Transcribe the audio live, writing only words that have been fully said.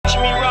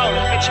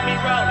Picture me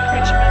rolling,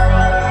 picture me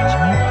rolling, picture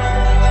me rolling,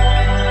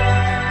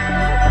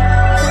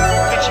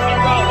 picture me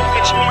rolling,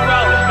 picture me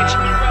rolling,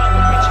 picture me rolling,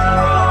 picture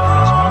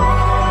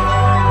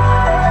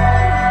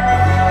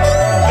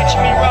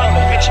me rolling, picture me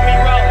rolling, picture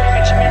me rolling,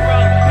 picture me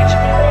rolling, picture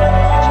me rolling.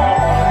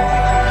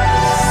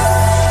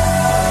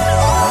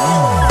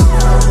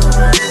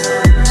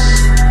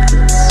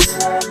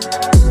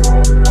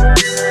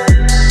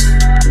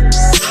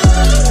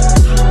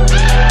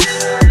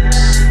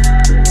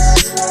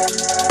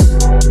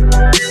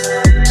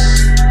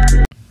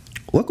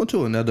 Welcome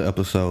to another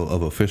episode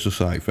of Official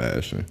Site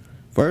Fashion.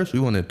 First, we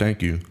want to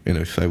thank you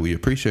and say we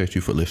appreciate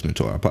you for listening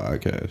to our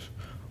podcast.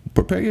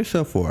 Prepare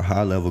yourself for a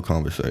high-level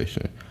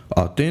conversation,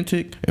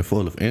 authentic and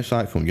full of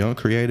insight from young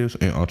creatives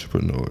and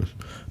entrepreneurs.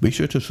 Be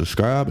sure to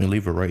subscribe and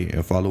leave a rating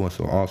and follow us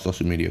on all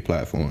social media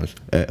platforms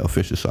at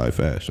Official Site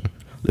Fashion.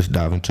 Let's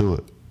dive into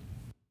it.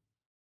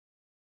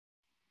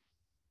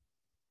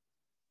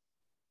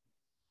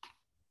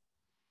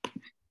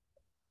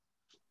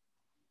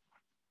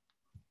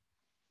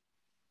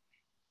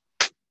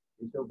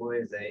 It's your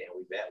boy Zay, and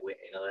we back with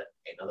another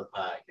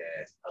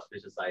podcast,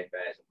 Official Site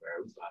Fashion, where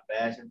we talk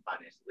fashion,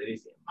 financial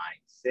literacy, and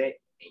mindset.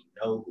 And you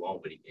know who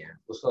on with it again.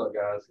 What's up,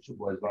 guys? It's your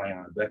boy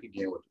Zion back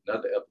again with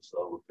another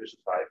episode of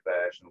Official Site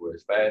Fashion, where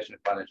it's fashion,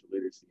 financial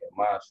literacy, and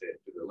mindset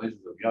through the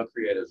lenses of young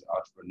creators and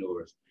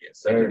entrepreneurs.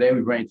 Yes, So sir. today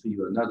we bring to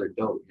you another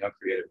dope young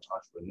creative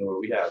entrepreneur.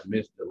 We have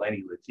Miss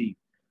Delanie Lateef,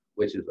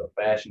 which is a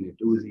fashion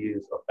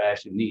enthusiast, a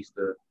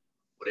fashionista,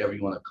 whatever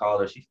you want to call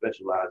her. She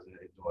specializes in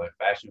doing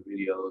fashion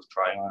videos,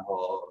 try-on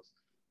hauls,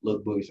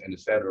 lookbooks, and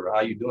etc.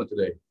 How you doing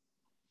today?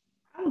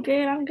 I'm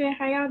good.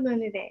 How y'all doing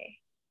today?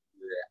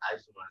 I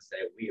just want to say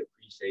we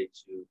appreciate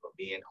you for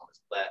being on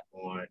this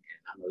platform, and I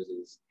know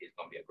this is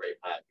going to be a great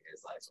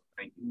podcast. So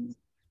thank you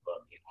for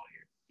being on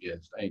here.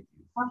 Yes, thank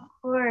you. Of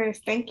course.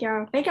 Thank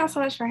y'all. Thank y'all so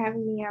much for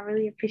having me. I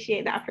really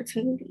appreciate the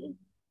opportunity.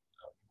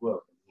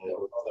 Welcome.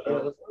 Let's go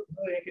ahead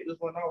and get this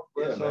one off.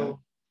 Yeah, So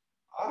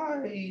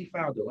I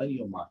found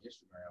Delanie on my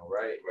Instagram,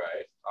 right?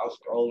 Right. I was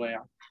scrolling, I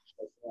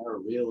saw her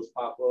reels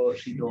pop up.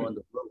 She doing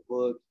the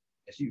lookbook,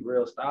 and she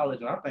real stylish.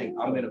 And I think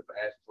I'm in a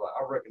fashion, so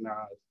I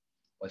recognize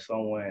when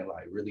someone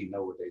like really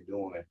know what they're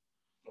doing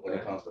when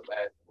it comes to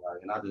fashion.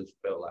 Like, and I just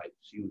felt like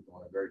she was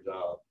doing a great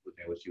job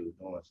within what she was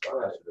doing.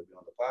 So I asked her to be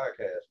on the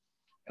podcast.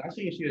 And I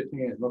see she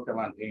attends North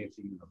Carolina A&T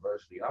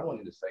University. I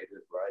wanted to say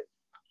this, right?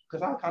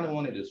 Because I kind of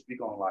wanted to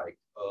speak on like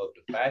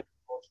the fashion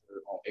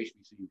culture on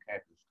HBCU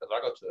campus. Because I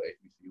go to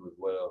HBCU as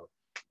well,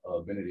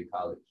 Benedict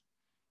College.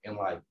 And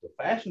like the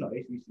fashion on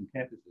HBCU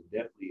campus is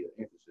definitely an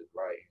emphasis,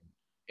 right?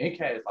 And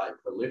NCAT is like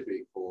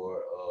prolific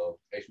for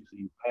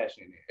HBCU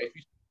fashion. And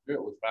HBCU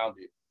was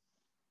founded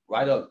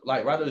right up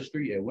the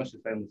street at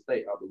Winston-Salem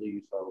State, I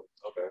believe. So,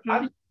 okay. How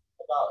do you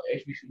think about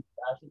HBCU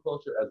fashion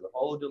culture as a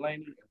whole, Delanie?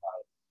 And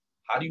like,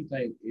 how do you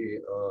think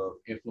it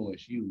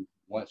influenced you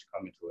once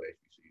coming to a HBCU?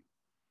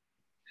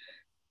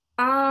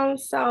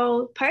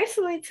 So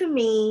personally to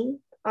me,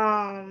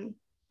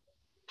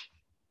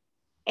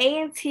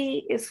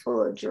 A&T is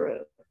full of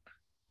drip.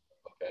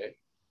 Okay.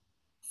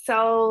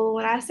 So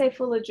when I say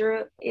full of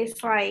drip,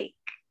 it's like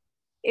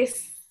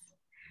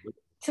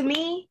to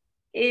me,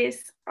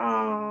 it's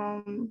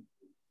my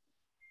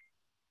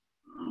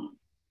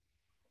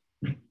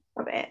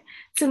bad.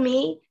 To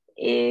me,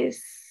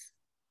 is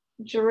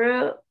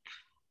drip,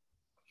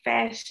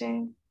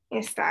 fashion,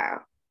 and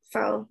style.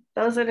 So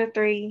those are the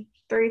three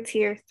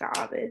tiers to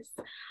all this.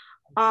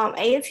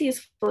 A&T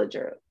is full of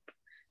drip.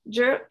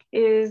 Drip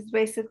is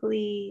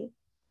basically,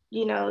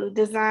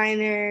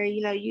 designer.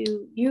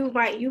 You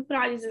put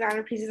all these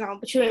designer pieces on,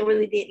 but you ain't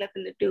really did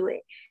nothing to do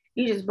it.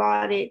 You just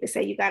bought it to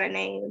say you got a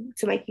name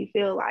to make you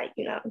feel like,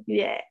 you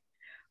that.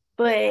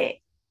 But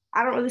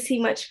I don't really see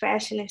much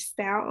fashion and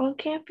style on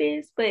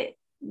campus, but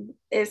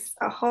it's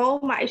a whole,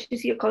 my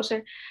HBCU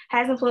culture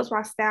has influenced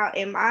my style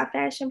and my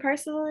fashion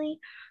personally,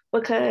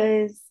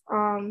 because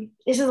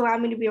it's just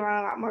allowed me to be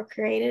around a lot more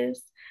creatives.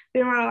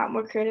 Being around a lot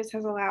more creatives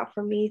has allowed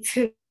for me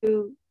to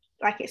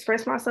like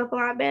express myself a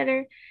lot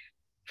better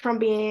from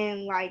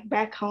being like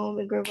back home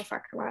in Greenville,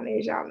 South Carolina,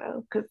 as y'all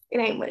know, because it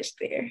ain't much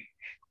there.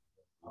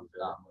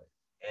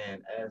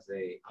 And as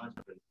a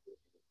entrepreneur in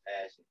the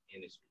fashion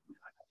industry, I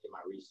did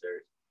my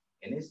research,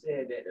 and it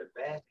said that the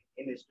fashion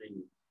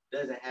industry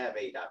doesn't have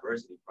a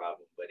diversity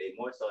problem, but they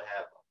more so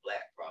have a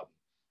Black problem.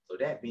 So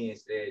that being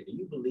said, do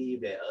you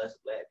believe that us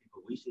Black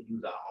people, we should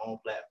use our own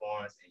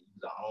platforms and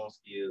use our own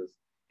skills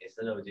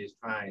instead of just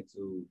trying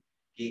to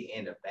get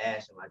into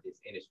fashion like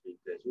this industry?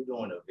 Because you're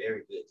doing a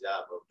very good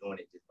job of doing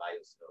it just by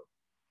yourself.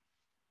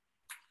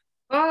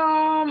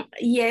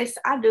 Yes,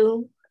 I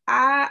do.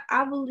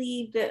 I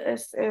believe that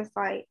us as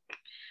like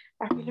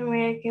African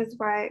Americans,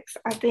 Blacks,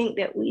 I think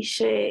that we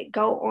should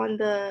go on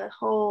the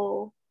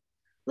whole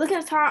look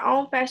into our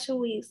own fashion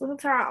weeks, look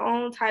into our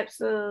own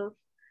types of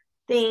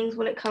things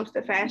when it comes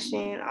to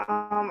fashion.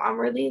 I'm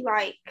really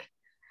like,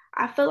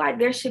 I feel like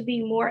there should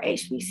be more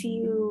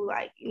HBCU,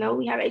 like,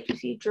 we have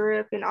HBCU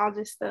drip and all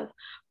this stuff,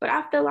 but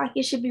I feel like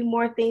it should be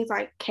more things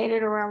like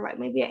catered around like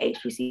maybe an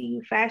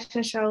HBCU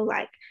fashion show,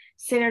 like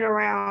centered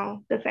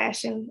around the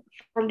fashion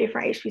from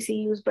different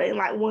HBCUs, but in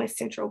like one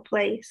central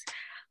place,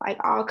 like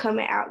all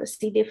coming out to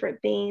see different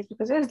things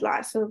because there's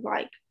lots of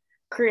like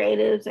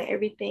creatives and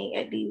everything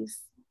at these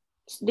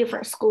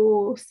different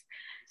schools.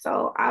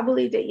 So I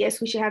believe that yes,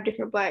 we should have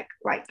different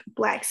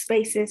black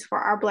spaces for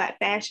our black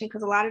fashion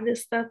because a lot of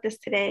this stuff that's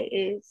today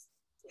is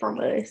from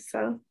us.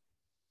 So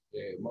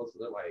yeah, most of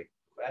the like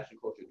fashion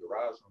culture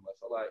derives from us.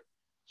 So like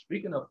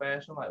speaking of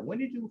fashion, like when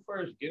did you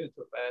first get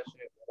into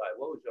fashion? Like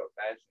what was your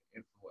fashion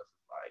influence?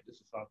 Like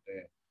this is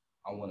something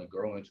I want to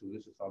grow into.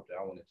 This is something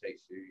I want to take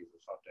serious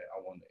or something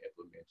I want to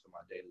implement to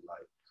my daily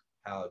life.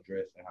 How to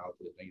dress and how to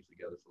put things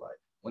together. So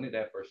like when did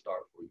that first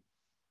start for you?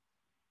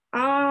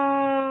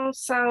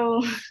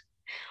 so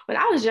when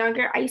I was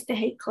younger, I used to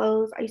hate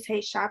clothes. I used to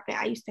hate shopping.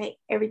 I used to hate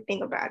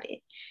everything about it.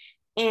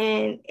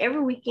 And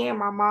every weekend,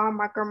 my mom,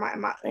 my grandma,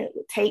 and my aunt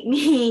would take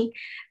me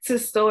to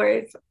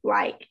stores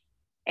like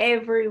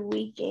every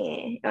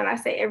weekend. When I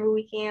say every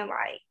weekend,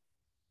 like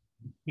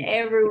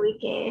every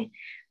weekend,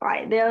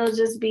 like they'll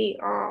just be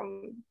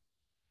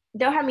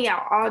they'll have me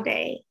out all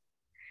day.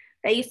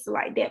 They used to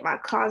like deck my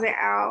closet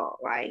out,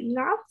 like I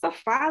was a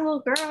fly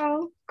little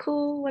girl,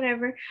 cool,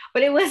 whatever.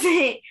 But it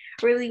wasn't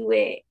really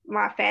with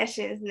my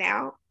fashions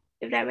now,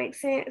 if that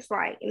makes sense.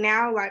 Like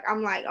now, like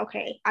I'm like,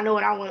 okay, I know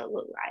what I want to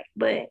look like,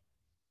 but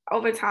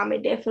over time,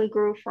 it definitely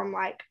grew from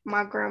like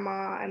my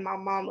grandma and my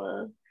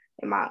mama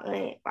and my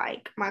aunt,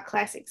 like my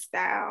classic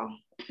style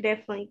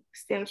definitely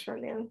stems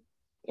from them.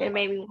 It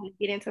made me want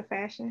to get into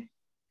fashion.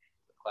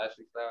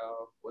 Classic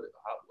style.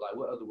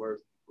 What other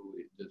words include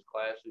it? Just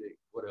classic.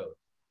 What else?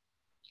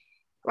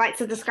 Like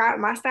to describe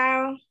my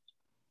style,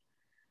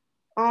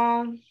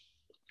 um,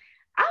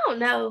 I don't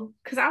know,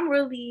 cause I'm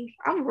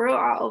real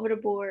all over the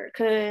board.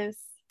 Cause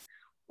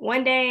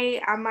one day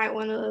I might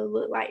want to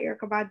look like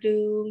Erykah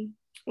Badu.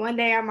 One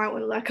day I might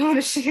want to look on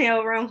the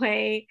Chanel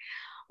runway.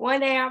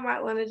 One day I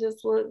might want to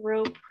just look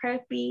real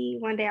preppy.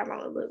 One day I might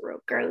want to look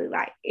real girly.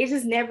 Like it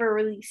just never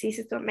really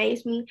ceases to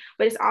amaze me,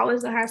 but it's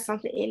always gonna have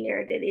something in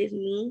there that is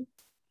me,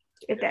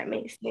 if that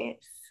makes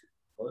sense.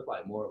 So it's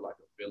like more of like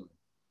a feeling.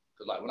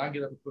 Cause like when I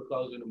get up and put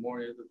clothes in the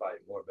morning, it's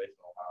like more based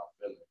on how I'm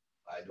feeling.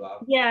 Like do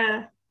I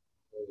Yeah.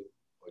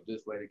 or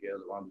this way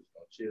together, or I'm just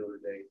gonna chill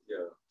today,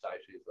 yeah, type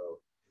shit. So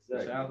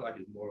it sounds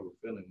like it's more of a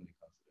feeling when it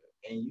comes to that.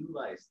 And you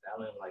like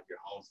styling like your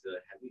own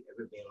stuff. Have you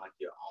ever been like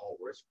your own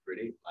worst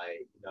critic?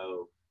 Like,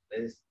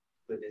 let's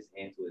put this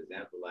into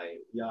example.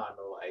 Like we all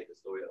know like the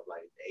story of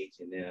like the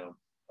H&M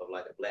of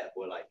like a black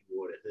boy, like he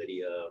wore the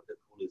hoodie of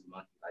the coolest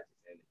monkey like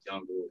just in the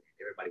jungle and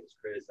everybody was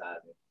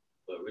criticizing.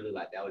 But really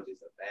like that was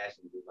just a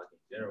fashion, just like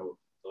in general.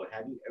 So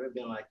have you ever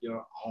been like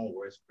your own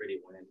worst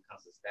critic when it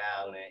comes to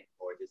styling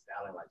or just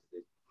styling like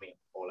this,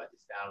 or like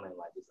just styling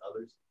like just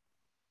others?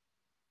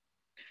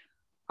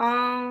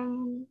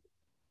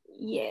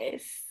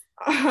 Yes.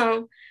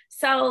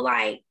 So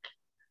like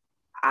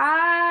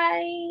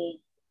I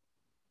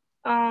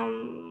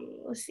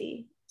let's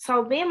see.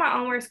 So being my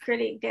own worst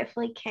critic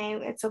definitely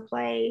came into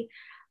play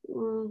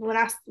when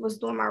I was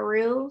doing my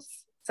reels.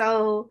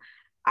 So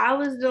I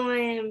was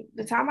doing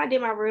the time I did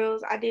my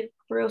reels, I did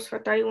reels for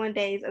 31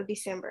 days of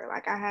December.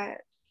 Like I had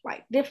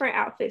like different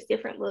outfits,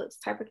 different looks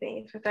type of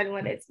things for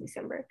 31 days of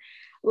December.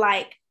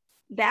 Like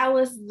that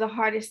was the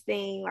hardest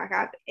thing like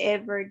I've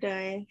ever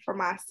done for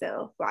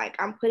myself. Like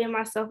I'm putting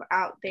myself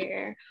out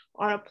there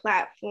on a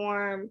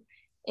platform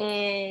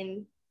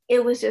and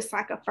it was just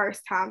like a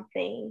first time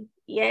thing.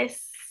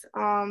 Yes,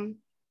 I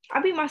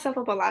beat myself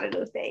up a lot of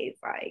those days.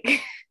 Like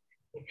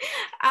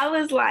I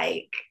was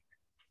like,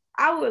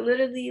 I would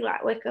literally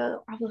like wake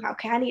up. I was like,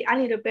 okay, I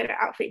need a better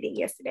outfit than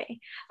yesterday.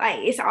 Like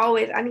it's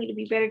always I need to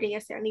be better than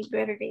yesterday. I need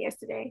better than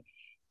yesterday.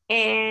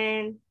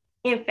 And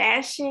in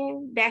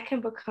fashion, that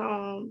can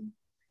become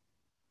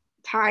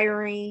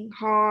tiring,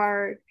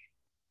 hard.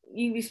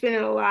 You be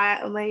spending a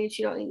lot of money that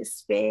you don't need to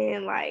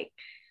spend. Like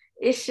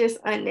it's just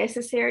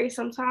unnecessary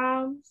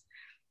sometimes.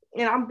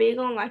 And I'm big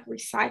on like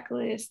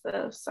recycling and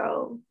stuff.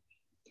 So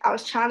I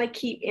was trying to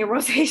keep in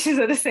rotations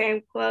of the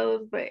same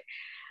clothes, but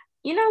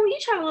when you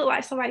trying to look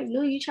like somebody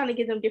new, you trying to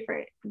give them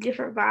different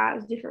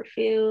vibes, different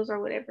feels or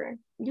whatever.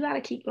 You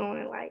gotta keep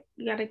going, like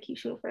you gotta keep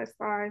shooting for the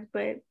stars.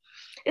 But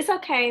it's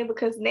okay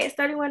because next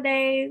 31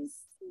 days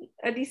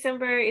of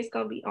December it's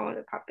gonna be on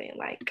and popping,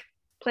 like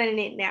planning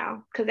it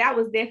now. Cause that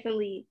was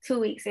definitely 2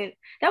 weeks and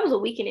that was a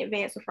week in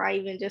advance before I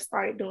even just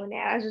started doing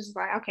that. I was just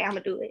like, okay, I'm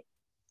gonna do it.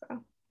 So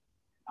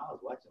I was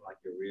watching like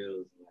your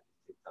reels and like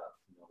TikTok,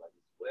 like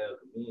as well.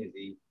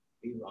 Community,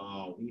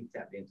 we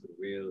tapped into the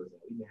reels and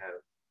we've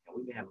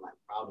been having like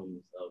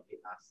problems of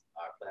getting our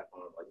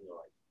platform like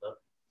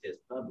just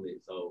public.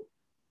 So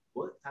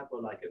what type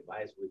of like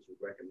advice would you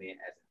recommend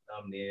as in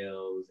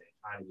thumbnails and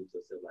trying to get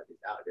yourself like this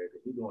out there?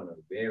 Because you're doing a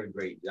very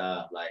great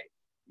job. Like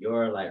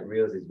your like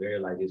reels is very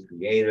like just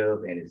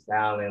creative and it's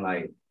styling.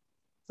 Like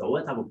so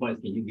what type of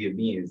points can you give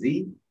me and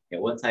Z?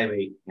 And what type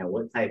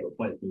of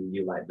points can you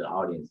give like the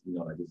audience,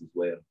 like this as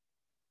well?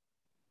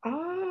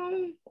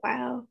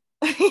 Wow.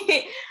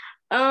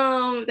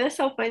 That's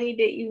so funny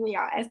that even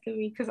y'all asking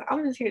me because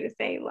I'm just here to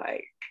say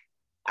like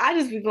I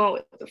just be going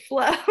with the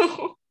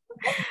flow.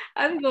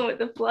 I'm going with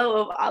the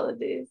flow of all of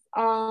this.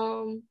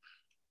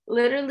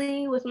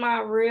 Literally with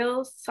my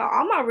reels. So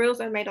all my reels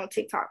are made on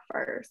TikTok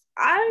first.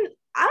 I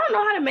don't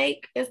know how to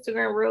make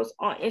Instagram reels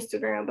on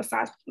Instagram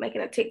besides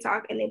making a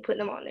TikTok and then putting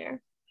them on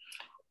there.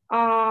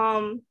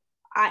 I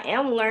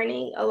am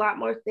learning a lot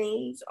more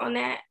things on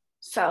that.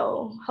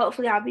 So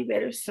hopefully I'll be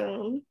better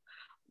soon.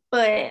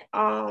 But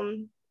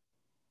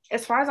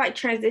as far as like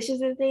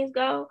transitions and things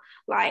go,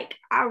 like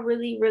I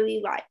really,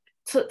 really like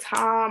took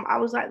time. I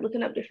was like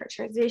looking up different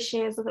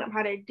transitions, looking up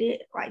how they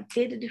did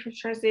the different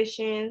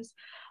transitions.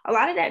 A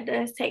lot of that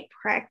does take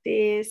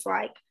practice,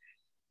 like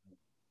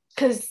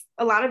because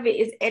a lot of it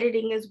is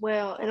editing as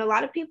well. And a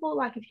lot of people,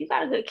 like if you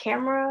got a good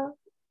camera,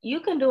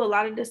 you can do a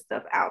lot of this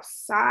stuff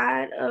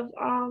outside of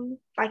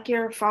like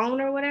your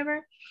phone or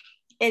whatever,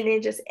 and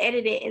then just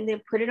edit it and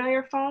then put it on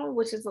your phone,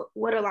 which is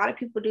what a lot of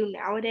people do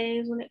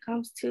nowadays when it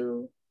comes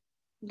to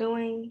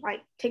doing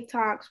like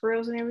TikToks,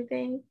 reels, and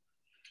everything,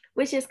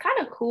 which is kind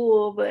of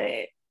cool,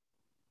 but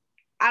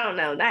I don't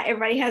know, not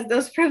everybody has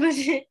those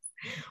privileges,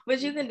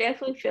 but you can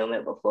definitely film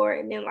it before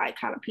and then like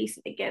kind of piece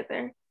it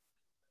together.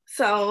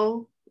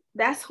 So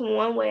that's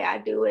one way I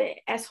do it.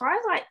 As far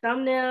as like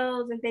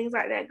thumbnails and things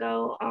like that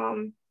go,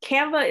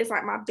 Canva is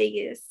like my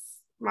biggest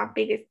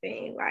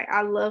thing. Like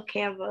I love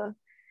Canva.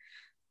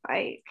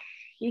 Like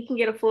you can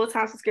get a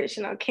full-time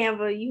subscription on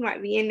Canva. You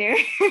might be in there.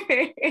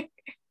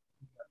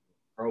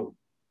 Bro.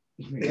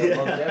 Yeah,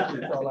 most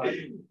definitely. So like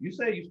you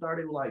say you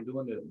started like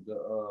doing the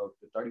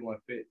 31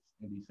 fits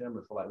in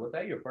December. So like was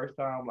that your first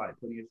time like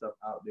putting yourself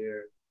out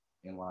there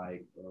and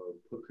like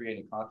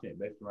creating content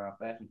based around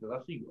fashion? Because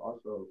I see you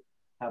also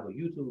have a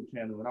YouTube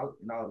channel and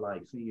I was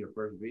like seeing your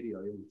first video.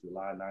 It was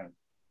July 9th,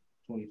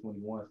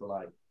 2021. So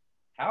like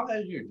how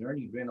has your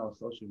journey been on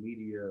social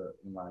media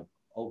and like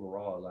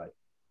overall? Like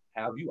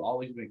have you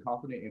always been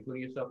confident in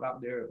putting yourself out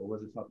there or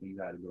was it something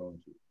you had to grow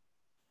into?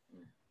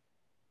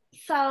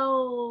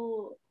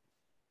 So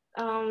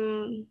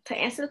to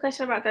answer the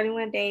question about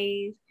 31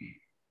 days,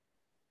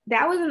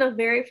 that wasn't the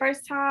very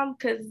first time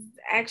because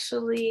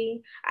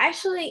actually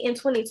in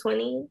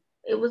 2020,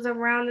 it was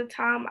around the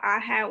time I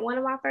had one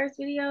of my first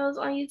videos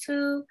on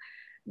YouTube.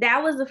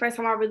 That was the first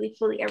time I really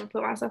fully ever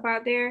put myself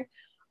out there.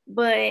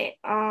 But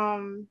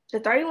the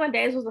 31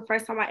 days was the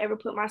first time I ever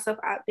put myself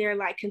out there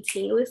like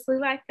continuously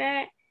like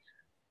that.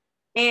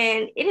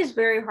 And it is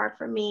very hard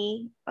for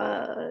me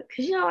because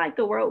you know like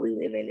the world we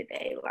live in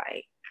today,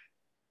 like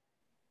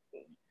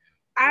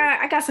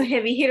I got some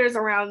heavy hitters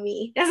around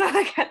me. That's all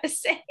I got to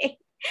say.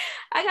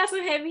 I got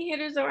some heavy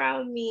hitters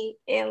around me,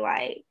 and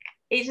like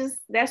it just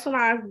that's when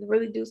I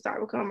really do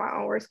start becoming my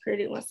own worst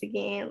critic once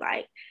again.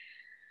 Like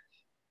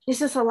it's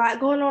just a lot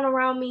going on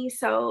around me,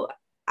 so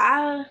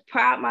I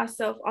pride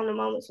myself on the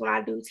moments when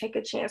I do take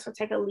a chance or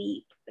take a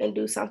leap and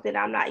do something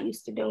I'm not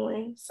used to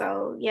doing.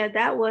 So yeah,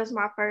 that was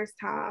my first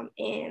time,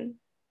 and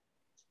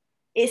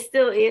it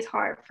still is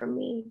hard for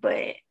me,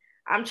 but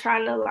I'm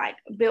trying to like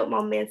build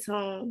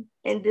momentum,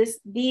 and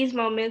these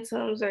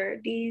momentums or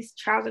these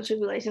trials and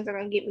tribulations are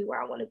gonna get me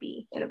where I want to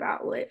be in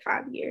about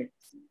 5 years.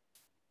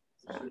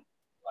 So.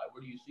 Like,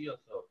 where do you see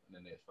yourself in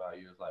the next 5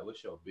 years? Like,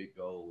 what's your big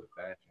goal with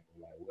fashion?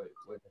 Like, what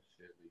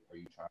necessarily are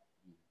you trying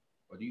to do,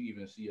 or do you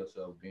even see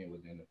yourself being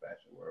within the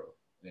fashion world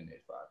in the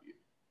next 5 years?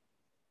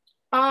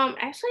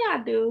 Actually, I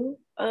do.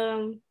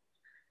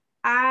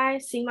 I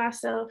see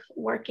myself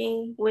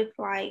working with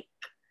like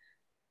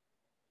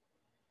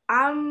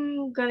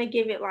I'm gonna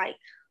give it like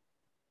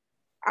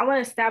I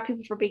want to style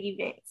people for big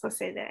events. Let's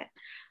say that.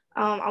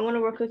 I want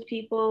to work with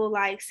people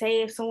like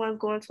say if someone's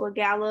going to a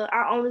gala,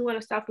 I only want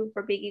to style people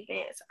for big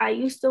events. I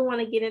used to want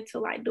to get into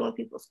like doing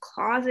people's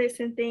closets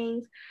and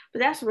things, but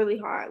that's really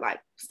hard. Like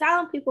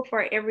styling people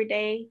for every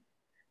day,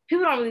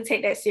 people don't really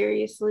take that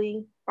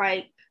seriously.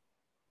 Like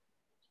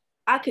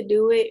I could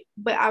do it,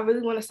 but I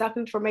really want to style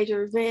people for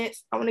major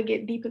events. I want to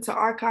get deep into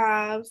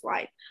archives,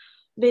 like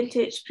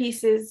vintage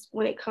pieces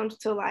when it comes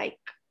to like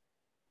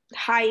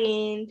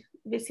high-end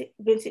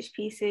vintage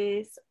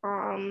pieces.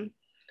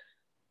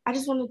 I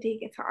just want to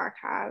dig into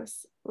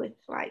archives with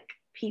like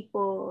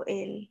people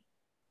and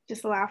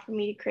just allow for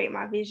me to create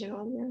my vision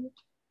on them.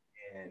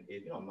 And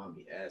if you don't mind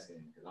me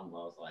asking, because I'm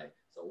lost, like,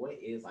 so what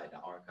is like the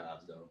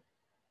archives though?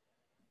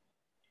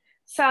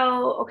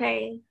 So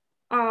okay,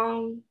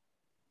 I'm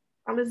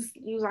just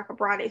use like a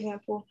broad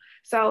example.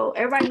 So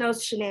everybody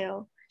knows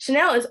Chanel.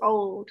 Chanel is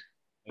old.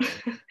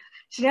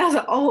 Chanel's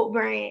an old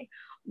brand,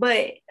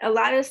 but a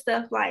lot of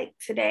stuff like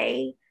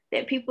today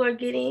that people are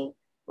getting,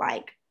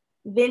 like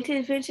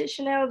vintage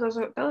Chanel, those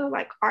are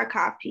like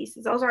archive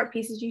pieces. Those are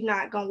pieces you're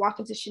not gonna walk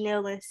into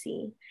Chanel and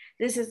see.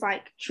 This is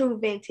like true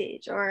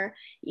vintage, or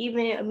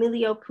even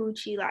Emilio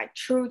Pucci, like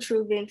true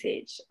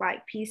vintage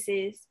like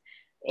pieces.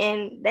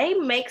 And they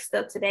make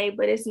stuff today,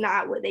 but it's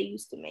not what they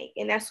used to make.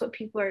 And that's what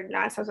people are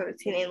 9 times out of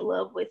 10 in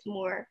love with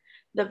more,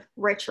 the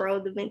retro,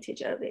 the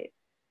vintage of it.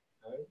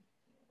 Okay.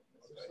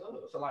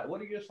 So like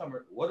what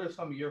are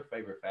some of your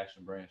favorite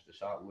fashion brands to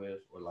shop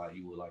with or like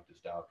you would like to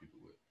style people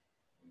with?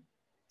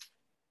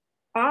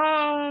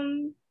 I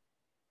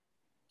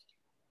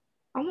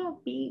I'm gonna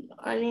be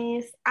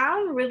honest.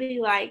 I'm really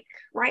like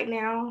right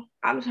now,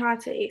 I'm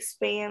trying to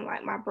expand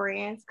like my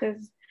brands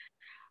because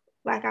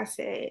like I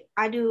said,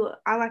 I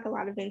like a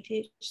lot of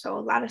vintage. So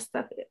a lot of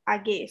stuff I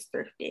get is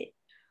thrifted.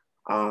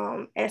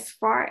 As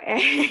far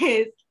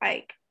as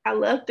like I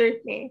love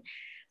thrifting.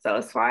 So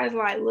as far as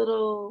like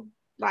little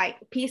like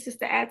pieces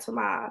to add to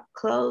my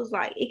clothes,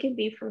 like it can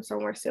be from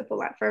somewhere simple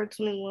like Forever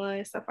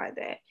 21, stuff like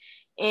that.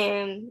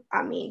 And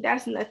I mean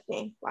that's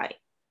nothing. Like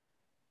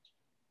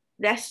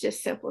that's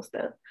just simple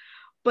stuff.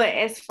 But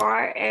as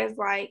far as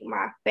like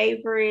my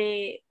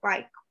favorite,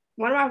 like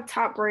one of my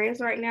top brands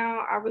right now,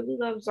 I really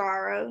love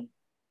Zara.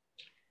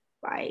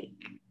 Like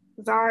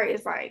Zara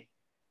is like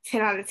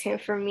 10 out of 10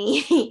 for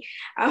me.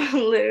 I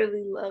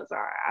literally love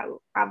Zara.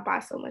 I buy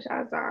so much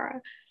out of Zara.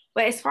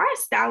 But as far as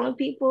styling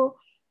people,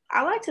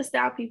 I like to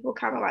style people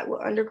kind of like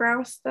with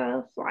underground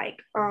stuff. Like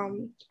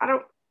I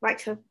don't like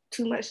to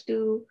too much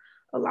do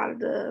a lot of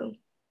the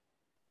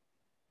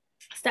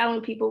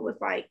styling people with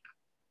like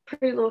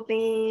Pretty Little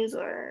Things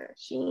or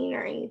Shein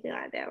or anything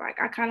like that.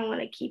 Like I kind of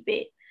want to keep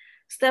it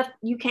stuff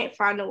you can't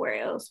find nowhere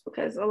else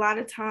because a lot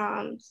of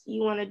times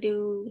you want to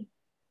do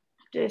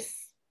just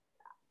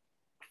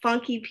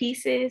funky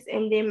pieces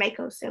and then make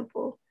them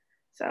simple.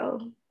 So,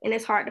 and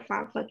it's hard to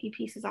find funky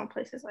pieces on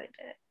places like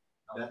that.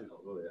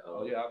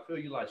 Oh yeah, I feel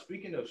you. Like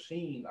speaking of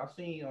Sheen, I've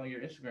seen on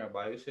your Instagram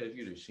bio it says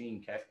you're the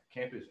Sheen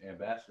campus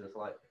ambassador. It's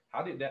like,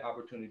 how did that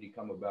opportunity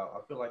come about?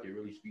 I feel like it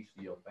really speaks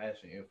to your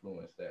fashion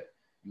influence that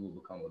you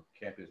will become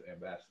a campus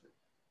ambassador.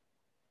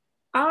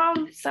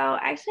 So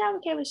actually I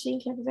became a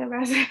Sheen campus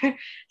ambassador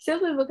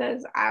simply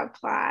because I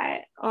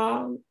applied.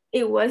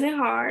 It wasn't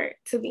hard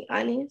to be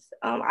honest.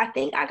 I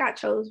think I got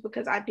chose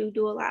because I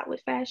do a lot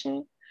with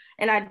fashion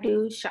and I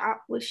do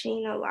shop with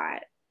Sheen a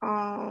lot.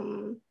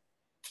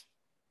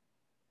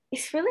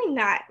 It's really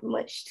not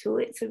much to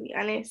it to be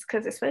honest,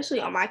 because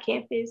especially on my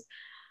campus,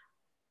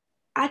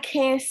 I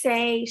can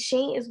say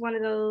Sheen is one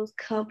of those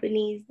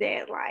companies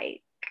that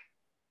like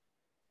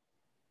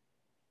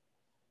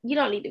you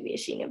don't need to be a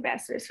Sheen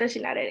ambassador,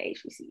 especially not at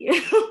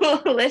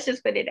HBCU. Let's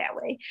just put it that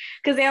way,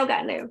 because they don't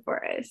got nothing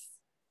for us.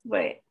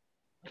 But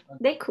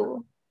they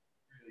cool.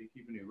 Really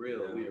keeping it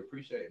real. Yeah. We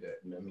appreciate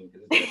that. I mean,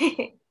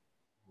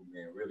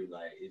 man, really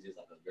like it's just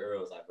like a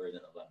girl's like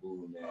version of like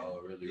Boo Man. Oh,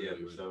 really? Yeah,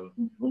 really, for sure.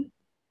 Mm-hmm.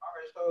 All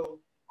right, so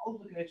I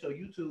was looking at your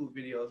YouTube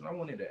videos, and I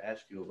wanted to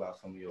ask you about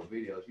some of your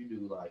videos. You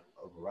do like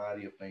a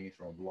variety of things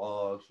from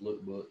vlogs,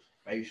 lookbooks,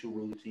 facial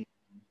routines,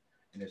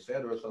 and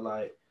etc. So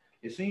like,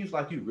 it seems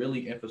like you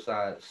really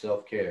emphasize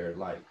self care.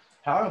 Like,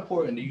 how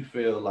important do you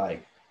feel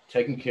like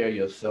taking care of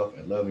yourself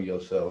and loving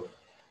yourself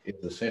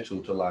is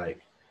essential to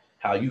like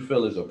how you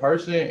feel as a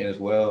person, and as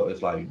well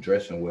as like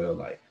dressing well,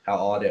 like how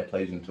all that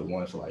plays into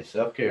one. So like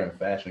self care and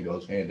fashion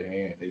goes hand in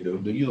hand. They do.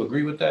 Do you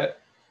agree with that?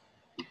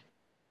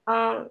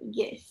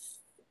 Yes,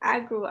 I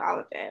agree with all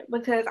of that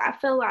because I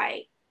feel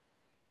like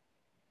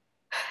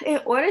in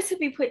order to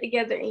be put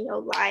together in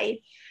your life,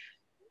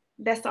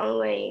 that's the only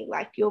way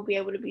like you'll be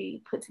able to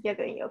be put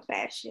together in your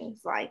fashions.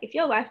 Like if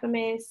your life a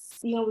mess,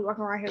 you gonna be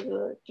walking around here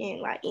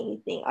looking like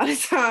anything all the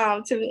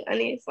time, to be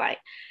honest. Like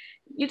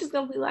you're just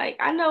gonna be like,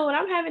 I know when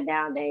I'm having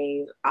down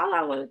days, all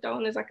I want to throw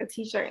in is like a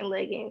t-shirt and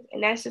leggings.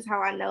 And that's just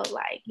how I know,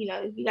 like, you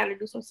know, you gotta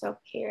do some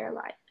self-care.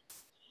 Like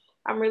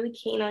I'm really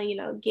keen on, you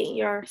know, getting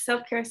your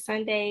self-care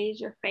Sundays,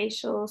 your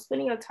facial,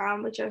 spending your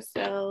time with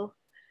yourself.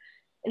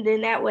 And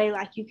then that way,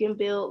 like you can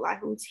build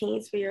like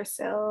routines for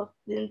yourself.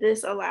 Then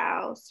this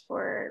allows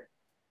for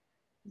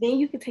then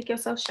you can take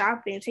yourself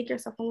shopping, take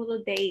yourself on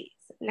little dates.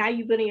 Now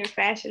you're building your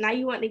fashion. Now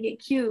you want to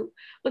get cute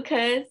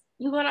because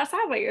you're going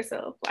outside by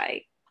yourself.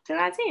 Like 10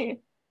 out of 10.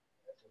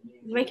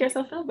 Make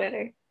yourself feel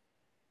better.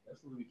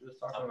 That's what we just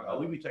talking about.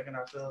 We be checking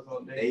ourselves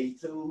on day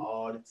two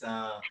all the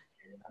time.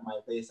 And I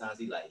might play songs.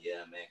 He like, yeah,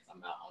 man, cause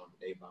I'm out on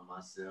the day by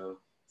myself.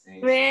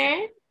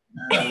 Man.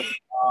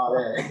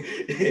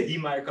 He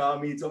might call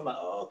me too. I'm like,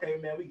 oh, okay,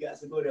 man, we got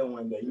to go there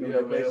one day. You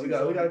know, yeah, man, we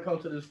got to come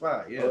to the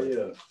spot. Yeah, oh,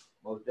 yeah,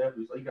 most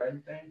definitely. So you got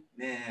anything?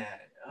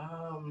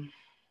 Man,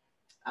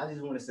 I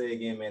just want to say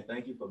again, man,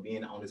 thank you for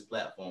being on this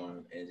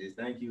platform, and just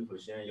thank you for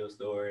sharing your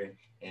story.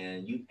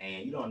 And you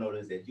don't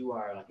notice that you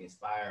are like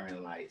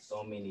inspiring like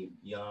so many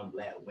young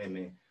Black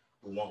women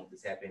who want to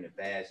tap into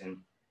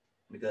fashion,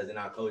 because in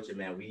our culture,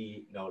 man,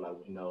 we know like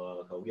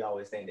cause we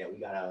always think that we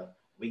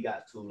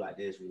got to like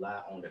this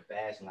rely on the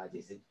fashion like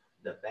this.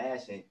 The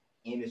fashion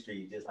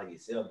industry just like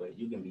itself, but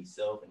you can be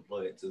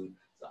self-employed too.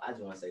 So I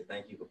just want to say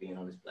thank you for being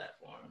on this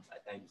platform.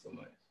 Like, thank you so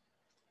much.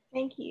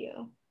 Thank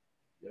you.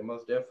 Yeah,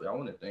 most definitely. I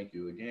want to thank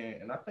you again.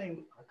 And I think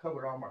I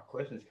covered all my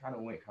questions, kind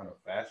of went kind of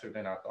faster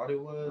than I thought it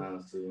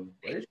was.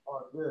 But it's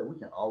all good. We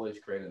can always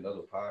create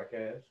another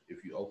podcast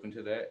if you're open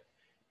to that,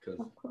 because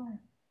podcast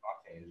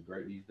is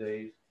great these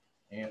days.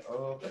 And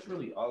that's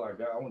really all I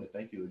got. I want to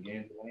thank you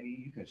again,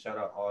 Delanie. You can shout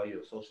out all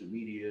your social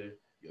media,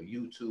 your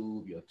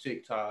YouTube, your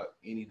TikTok,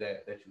 any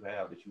that you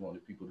have that you want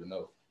the people to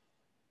know.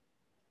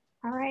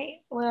 All right.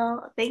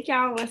 Well, thank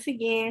y'all once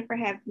again for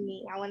having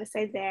me. I want to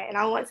say that. And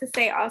I want to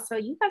say also,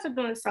 you guys are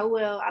doing so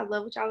well. I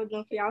love what y'all are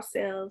doing for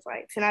yourselves.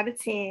 Like 10 out of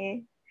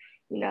 10.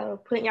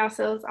 putting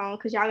yourselves on,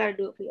 because y'all gotta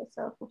do it for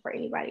yourself before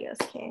anybody else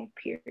can,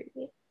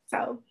 period.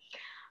 So,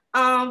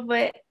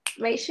 but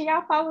make sure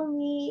y'all follow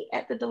me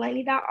at the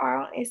Delanie.R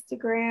on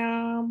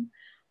Instagram.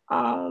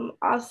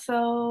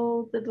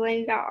 Also the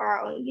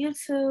Delanie.R on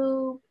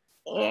YouTube.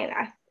 And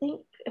I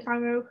think if I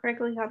remember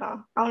correctly, hold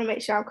on, I want to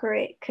make sure I'm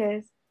correct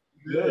because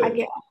I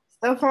get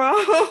stuff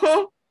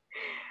wrong.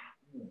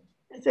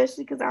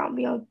 Especially because I don't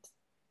be on.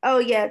 Oh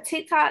yeah,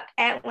 TikTok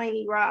at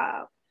Laney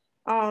Rob.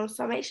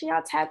 So make sure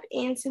y'all tap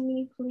into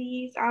me,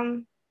 please.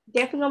 I'm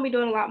definitely gonna be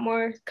doing a lot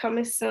more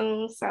coming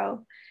soon.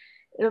 So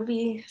it'll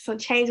be some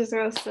changes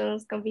real soon.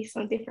 It's gonna be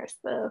some different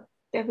stuff.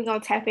 Definitely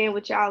gonna tap in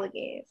with y'all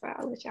again. So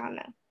I'll let y'all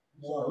know.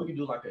 Well, we can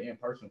do like an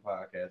in-person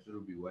podcast.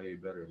 It'll be way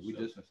better. We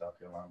just in South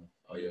Carolina.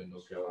 Oh yeah,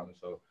 North Carolina.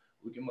 So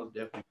we can most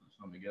definitely put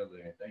something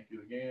together. And thank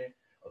you again.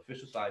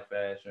 Official Site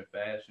Fashion,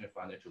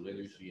 financial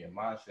literacy, and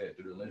mindset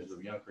through the lenses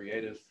of young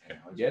creators.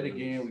 Yet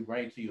again, we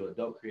bring to you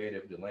adult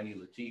creative Delanie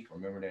Lateef.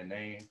 Remember that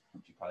name.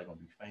 She's probably gonna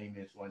be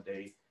famous one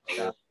day.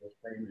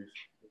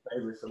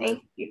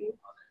 Thank you.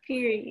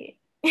 Period.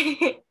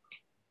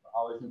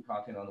 Always new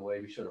content on the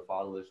way. Be sure to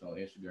follow us on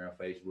Instagram,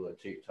 Facebook,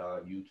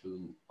 TikTok,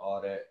 YouTube,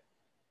 all that.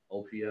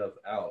 OPF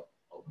out.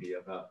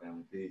 OPF out,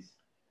 family. Peace.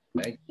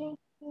 Thank you.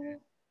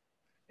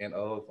 And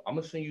I'm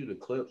gonna send you the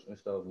clips and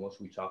stuff once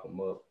we chop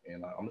them up,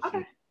 and I'm gonna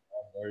send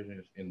you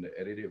versions in the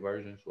edited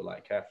versions with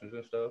like captions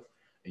and stuff,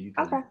 and you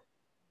can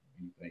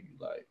anything you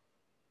like.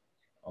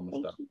 I'm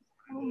gonna stop. Thank you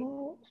so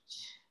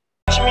much.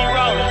 Bitch me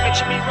rolling,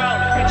 bitch me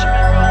rolling, bitch me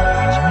rolling,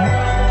 bitch me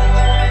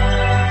rolling.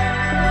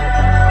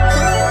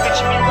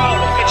 Bitch me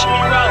rolling, bitch me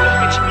rolling,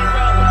 bitch me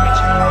rolling, bitch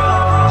me rolling,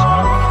 bitch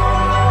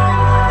me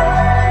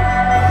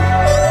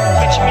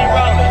rolling, bitch me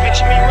rolling,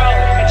 bitch me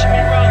rolling, bitch me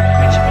rolling,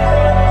 bitch me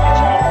rolling.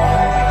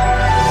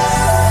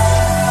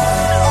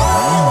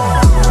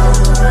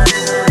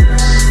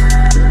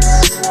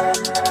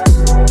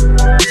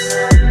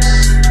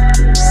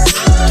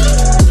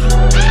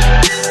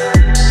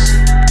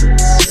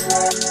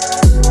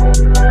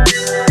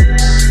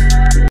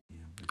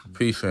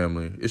 Peace,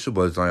 family. It's your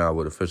boy Zion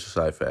with Official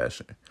Site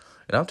Fashion.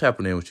 And I'm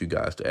tapping in with you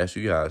guys to ask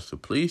you guys to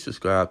please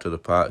subscribe to the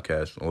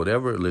podcast on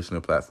whatever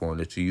listening platform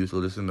that you use to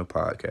listen to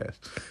podcasts.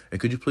 And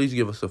could you please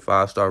give us a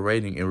 5-star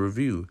rating and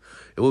review?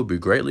 It would be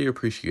greatly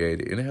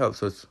appreciated, and it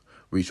helps us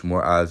reach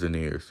more eyes and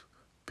ears.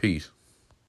 Peace.